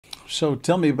So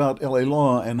tell me about LA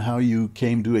Law and how you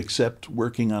came to accept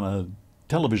working on a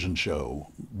television show,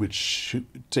 which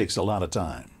takes a lot of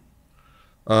time,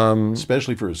 Um,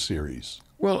 especially for a series.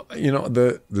 well,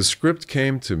 the script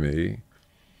came to me,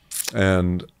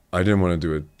 and I didn't want to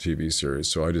do a TV series,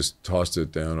 so I just tossed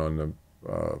it down on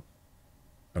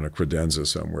a credenza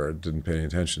somewhere. I didn't pay any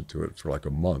attention to it for like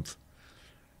a month.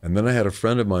 And then I had a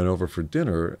friend of mine over for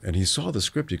dinner, and he saw the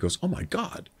script. He goes, "Oh my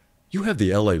God, you have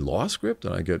the LA Law script?"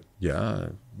 And I get, "Yeah,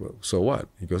 well, so what?"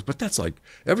 He goes, "But that's like,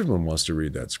 everyone wants to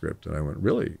read that script." And I went,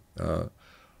 "Really? I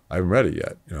haven't read it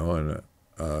yet,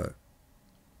 uh,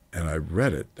 and I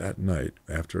read it that night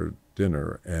after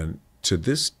dinner. And to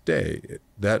this day,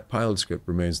 that pilot script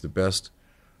remains the best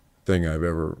thing I've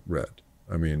ever read.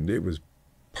 I mean, it was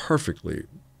perfectly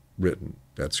written,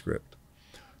 that script.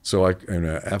 So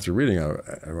after reading,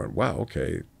 I went, wow,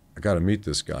 okay, I got to meet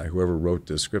this guy. Whoever wrote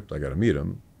this script, I got to meet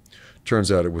him.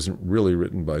 Turns out it wasn't really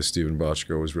written by Stephen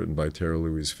Bochco. It was written by Tara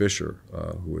Louise Fisher,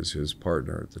 who was his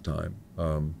partner at the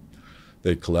time.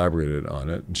 They collaborated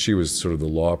on it, and she was sort of the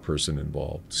law person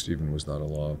involved. Stephen was not a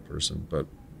law person, but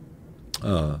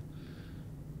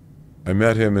I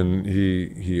met him, and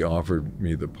he offered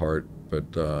me the part,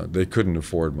 but they couldn't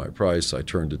afford my price. I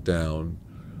turned it down,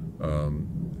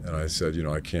 and I said,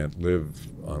 I can't live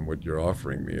on what you're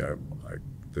offering me.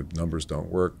 The numbers don't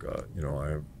work. I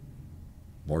have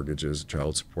mortgages,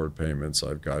 child support payments.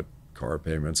 I've got car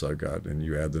payments. And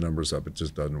you add the numbers up, it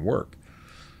just doesn't work.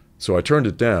 So I turned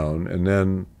it down, and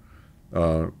then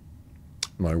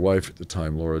my wife at the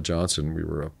time, Laura Johnson, we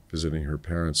were up visiting her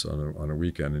parents on a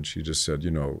weekend, and she just said,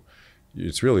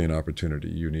 it's really an opportunity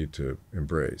you need to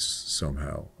embrace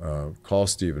somehow. Call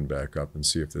Stephen back up and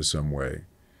see if there's some way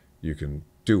you can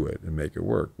do it and make it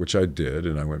work, which I did,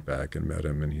 and I went back and met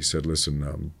him, and he said,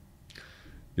 listen,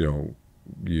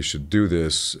 you should do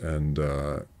this, and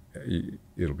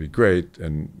it'll be great.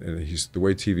 And the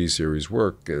way TV series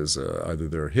work is either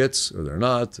they're hits or they're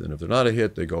not, and if they're not a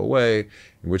hit, they go away,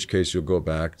 in which case you'll go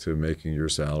back to making your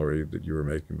salary that you were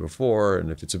making before,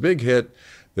 and if it's a big hit,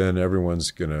 then everyone's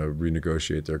going to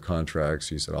renegotiate their contracts.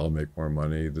 He said, I'll make more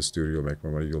money, the studio will make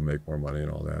more money, you'll make more money,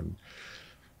 and all that.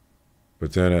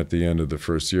 But then at the end of the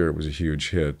first year, it was a huge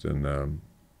hit, and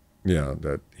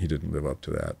that he didn't live up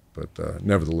to that. But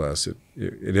nevertheless, it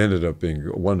ended up being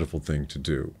a wonderful thing to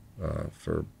do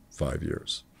for 5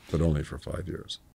 years, but only for 5 years.